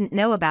reason they didn't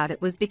know about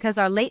it was because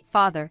our late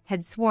father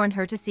had sworn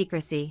her to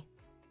secrecy.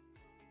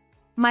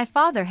 My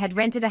father had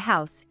rented a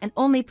house and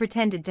only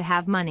pretended to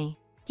have money.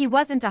 He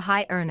wasn't a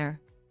high earner,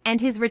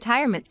 and his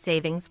retirement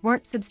savings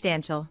weren't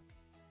substantial.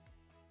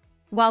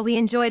 While we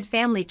enjoyed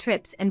family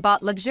trips and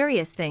bought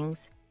luxurious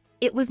things,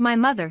 it was my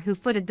mother who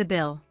footed the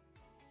bill.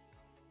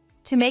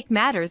 To make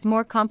matters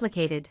more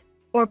complicated,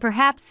 or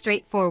perhaps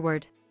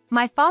straightforward,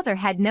 my father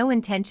had no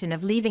intention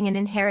of leaving an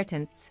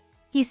inheritance.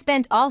 He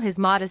spent all his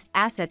modest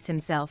assets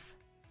himself.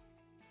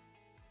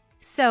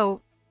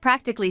 So,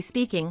 practically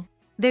speaking,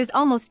 there's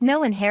almost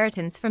no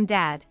inheritance from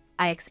Dad,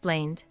 I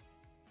explained.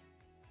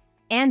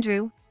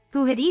 Andrew,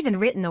 who had even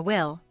written a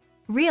will,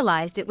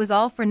 realized it was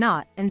all for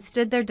naught and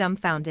stood there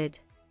dumbfounded.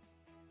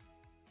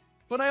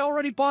 But I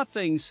already bought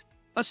things,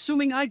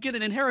 assuming I'd get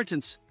an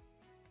inheritance.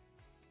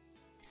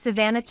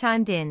 Savannah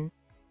chimed in.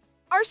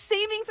 Our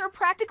savings are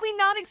practically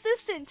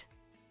non-existent.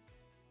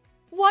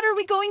 What are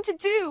we going to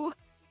do?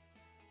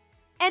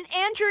 And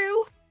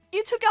Andrew,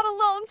 you took out a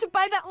loan to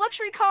buy that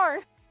luxury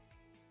car.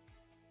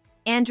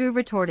 Andrew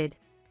retorted.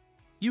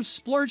 You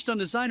splurged on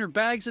designer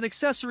bags and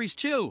accessories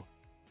too.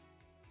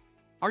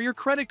 Are your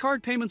credit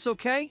card payments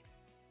okay?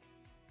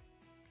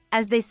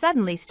 As they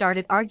suddenly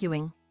started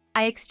arguing,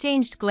 I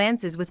exchanged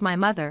glances with my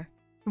mother,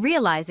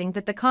 realizing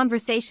that the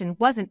conversation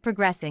wasn't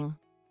progressing.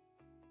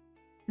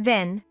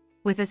 Then,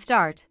 with a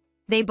start,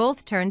 they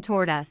both turned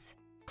toward us,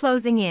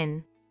 closing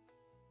in.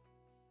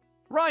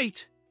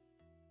 Right.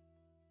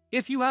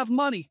 If you have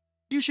money,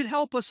 you should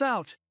help us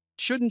out,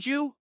 shouldn't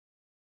you?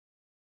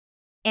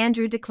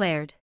 Andrew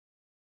declared.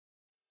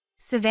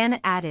 Savannah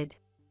added.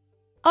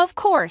 Of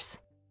course.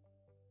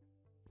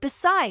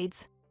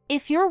 Besides,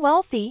 if you're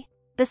wealthy,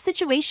 the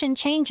situation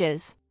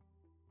changes.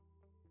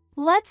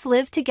 Let's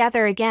live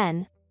together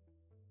again.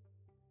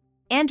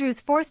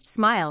 Andrew's forced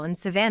smile and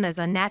Savannah's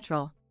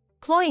unnatural,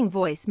 cloying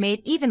voice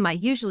made even my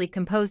usually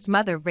composed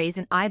mother raise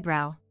an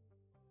eyebrow.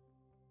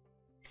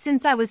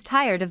 Since I was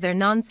tired of their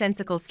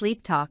nonsensical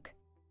sleep talk,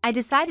 I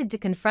decided to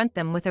confront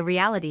them with a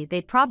reality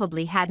they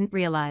probably hadn't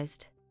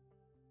realized.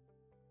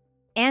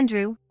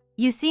 Andrew,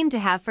 you seem to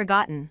have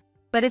forgotten,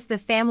 but if the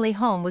family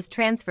home was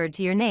transferred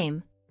to your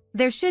name,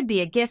 there should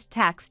be a gift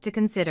tax to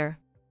consider.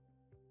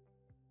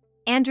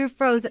 Andrew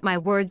froze at my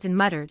words and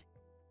muttered,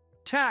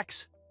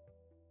 Tax!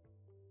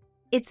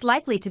 It's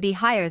likely to be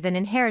higher than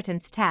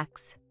inheritance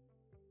tax.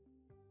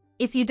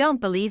 If you don't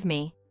believe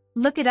me,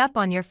 look it up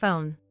on your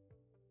phone.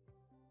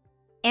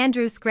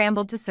 Andrew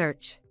scrambled to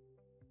search.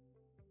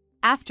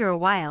 After a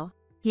while,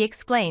 he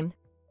exclaimed,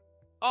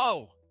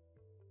 Oh!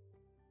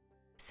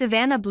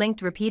 Savannah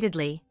blinked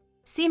repeatedly,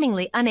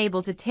 seemingly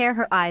unable to tear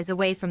her eyes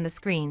away from the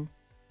screen,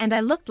 and I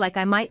looked like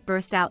I might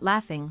burst out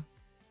laughing.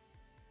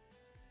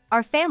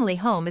 Our family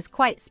home is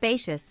quite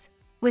spacious,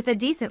 with a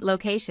decent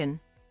location,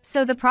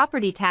 so the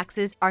property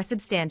taxes are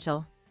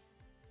substantial.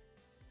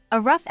 A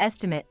rough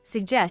estimate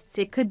suggests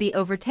it could be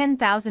over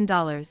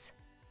 $10,000.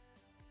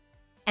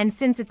 And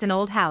since it's an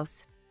old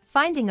house,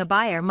 finding a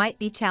buyer might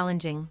be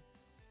challenging.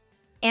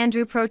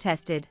 Andrew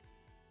protested.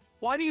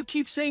 Why do you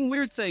keep saying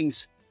weird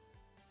things?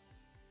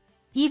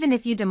 Even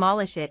if you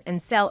demolish it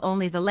and sell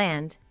only the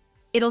land,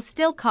 it'll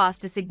still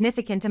cost a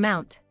significant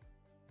amount.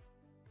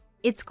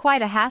 It's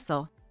quite a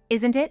hassle,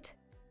 isn't it?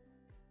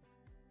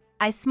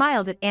 I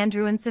smiled at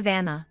Andrew and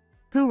Savannah,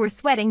 who were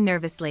sweating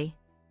nervously.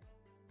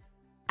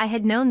 I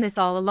had known this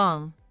all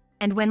along,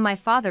 and when my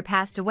father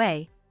passed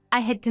away, I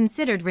had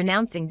considered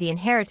renouncing the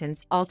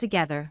inheritance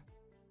altogether.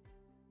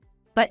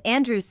 But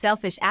Andrew's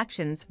selfish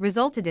actions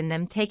resulted in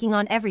them taking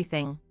on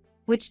everything,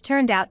 which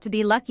turned out to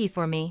be lucky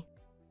for me.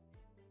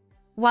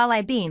 While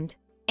I beamed,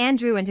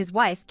 Andrew and his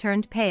wife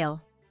turned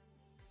pale.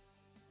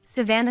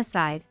 Savannah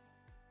sighed.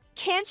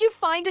 Can't you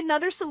find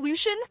another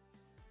solution?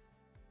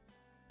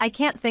 I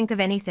can't think of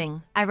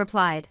anything, I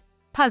replied,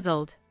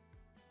 puzzled.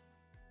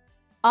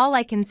 All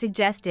I can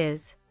suggest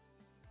is...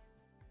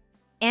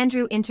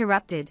 Andrew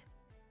interrupted.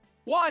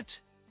 What?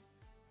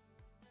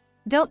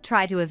 Don't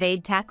try to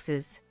evade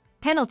taxes.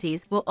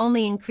 Penalties will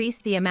only increase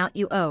the amount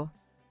you owe.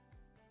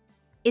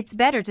 It's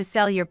better to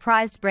sell your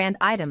prized brand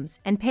items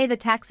and pay the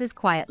taxes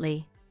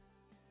quietly.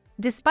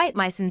 Despite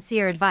my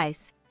sincere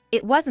advice,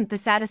 it wasn't the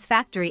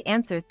satisfactory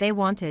answer they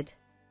wanted.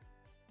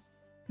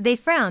 They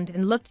frowned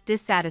and looked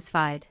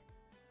dissatisfied.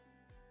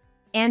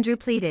 Andrew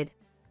pleaded.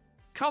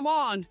 Come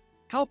on,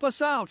 help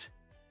us out.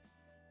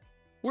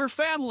 We're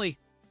family.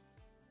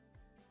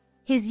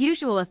 His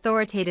usual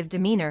authoritative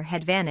demeanor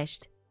had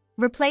vanished,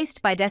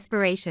 replaced by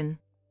desperation.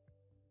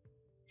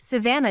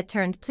 Savannah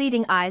turned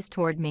pleading eyes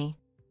toward me.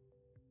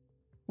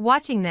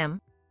 Watching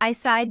them, I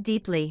sighed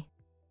deeply.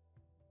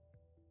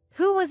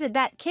 Who was it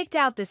that kicked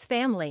out this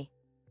family?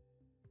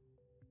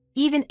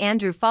 Even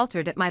Andrew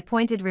faltered at my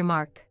pointed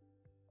remark.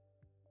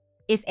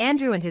 If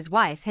Andrew and his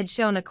wife had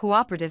shown a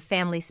cooperative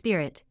family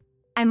spirit,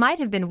 I might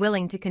have been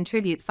willing to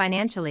contribute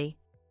financially,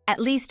 at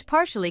least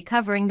partially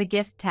covering the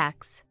gift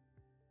tax.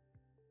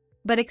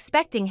 But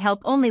expecting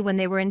help only when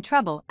they were in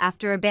trouble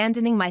after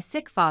abandoning my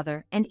sick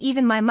father and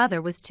even my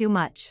mother was too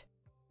much.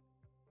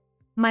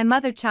 My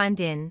mother chimed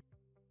in.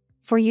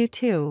 For you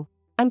too,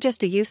 I'm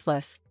just a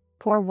useless,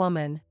 poor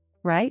woman,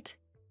 right?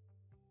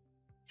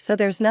 So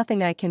there's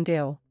nothing I can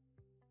do.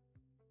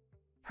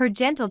 Her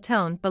gentle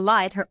tone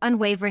belied her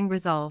unwavering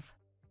resolve.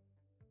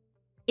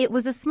 It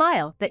was a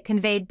smile that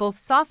conveyed both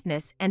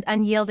softness and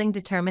unyielding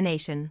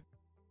determination.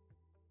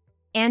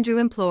 Andrew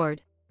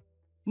implored.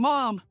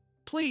 Mom,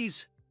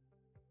 please.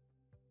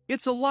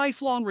 It's a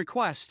lifelong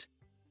request.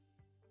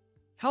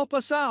 Help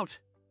us out.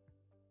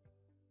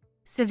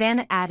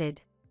 Savannah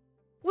added.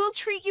 We'll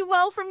treat you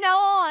well from now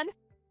on.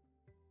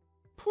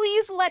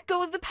 Please let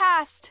go of the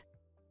past.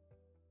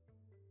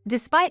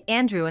 Despite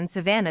Andrew and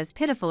Savannah's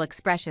pitiful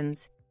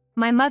expressions,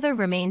 my mother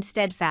remained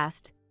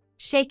steadfast,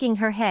 shaking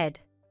her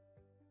head.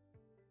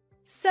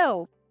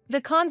 So,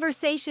 the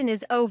conversation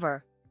is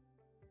over.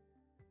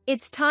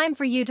 It's time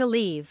for you to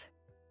leave.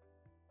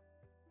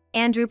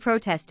 Andrew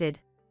protested.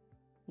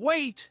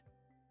 Wait!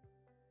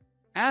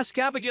 Ask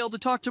Abigail to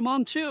talk to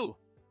Mom too.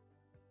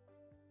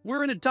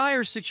 We're in a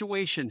dire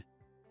situation.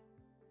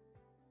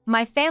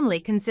 My family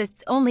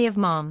consists only of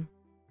Mom.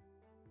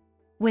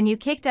 When you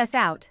kicked us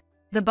out,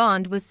 the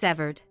bond was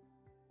severed.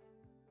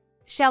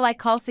 Shall I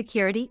call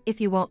security if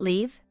you won't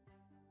leave?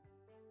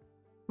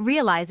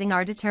 Realizing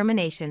our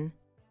determination,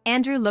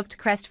 Andrew looked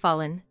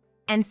crestfallen,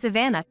 and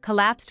Savannah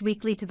collapsed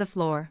weakly to the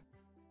floor.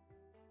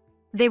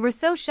 They were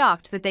so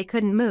shocked that they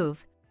couldn't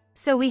move,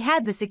 so we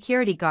had the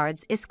security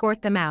guards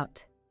escort them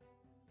out.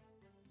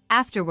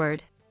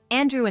 Afterward,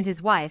 Andrew and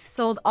his wife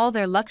sold all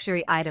their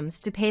luxury items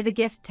to pay the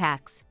gift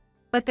tax,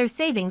 but their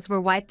savings were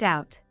wiped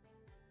out.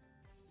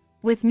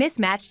 With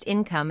mismatched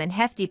income and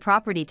hefty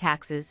property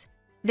taxes,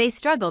 they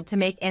struggled to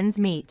make ends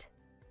meet.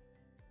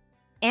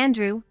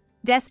 Andrew,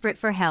 desperate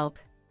for help,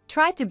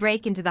 tried to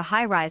break into the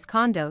high-rise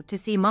condo to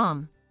see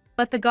Mom,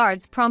 but the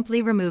guards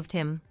promptly removed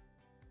him.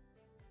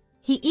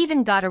 He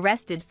even got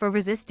arrested for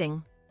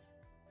resisting.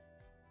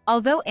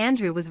 Although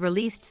Andrew was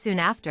released soon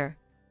after,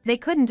 they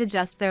couldn't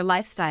adjust their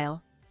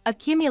lifestyle,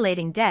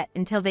 accumulating debt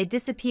until they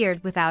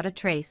disappeared without a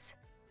trace.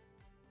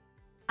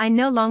 I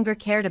no longer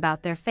cared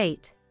about their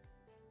fate.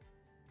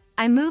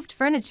 I moved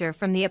furniture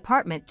from the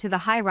apartment to the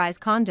high-rise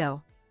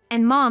condo,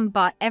 and Mom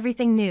bought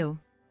everything new.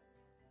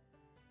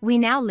 We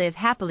now live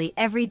happily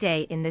every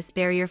day in this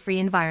barrier-free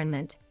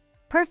environment,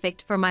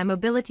 perfect for my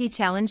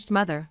mobility-challenged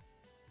mother.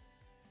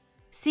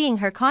 Seeing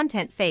her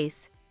content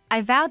face,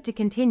 I vowed to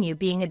continue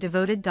being a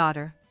devoted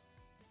daughter.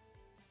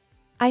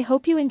 I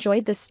hope you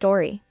enjoyed this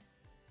story.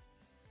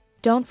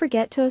 Don't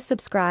forget to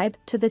subscribe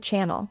to the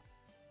channel.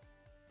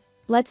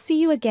 Let's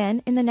see you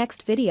again in the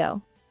next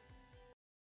video.